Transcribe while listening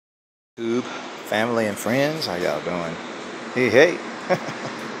YouTube family and friends, how y'all doing? Hey.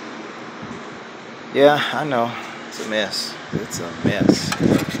 Yeah, I know it's a mess. It's a mess.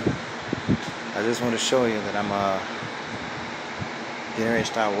 I just want to show you that I'm getting ready to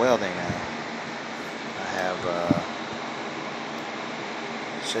start welding now. I have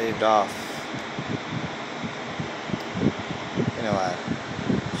shaved off.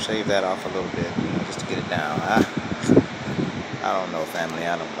 I shaved that off a little bit, just to get it down. I don't know, family.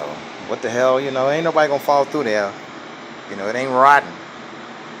 I don't know. What the hell, ain't nobody gonna fall through there. It ain't rotten.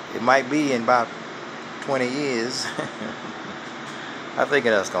 It might be in about 20 years. I think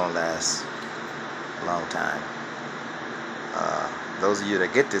that's gonna last a long time. Those of you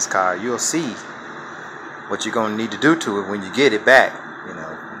that get this car, you'll see what you're gonna need to do to it when you get it back.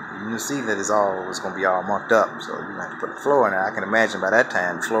 You'll see that it's gonna be all mucked up. So you're gonna have to put the floor in there. I can imagine by that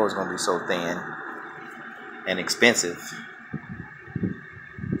time the floor is gonna be so thin and expensive.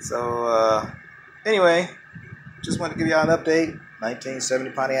 So anyway, just wanted to give y'all an update.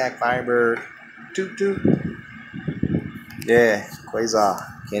 1970 Pontiac Firebird. Toot toot. Yeah, Quasar,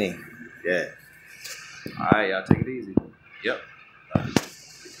 Kenny. Yeah. Alright, y'all take it easy. Yep.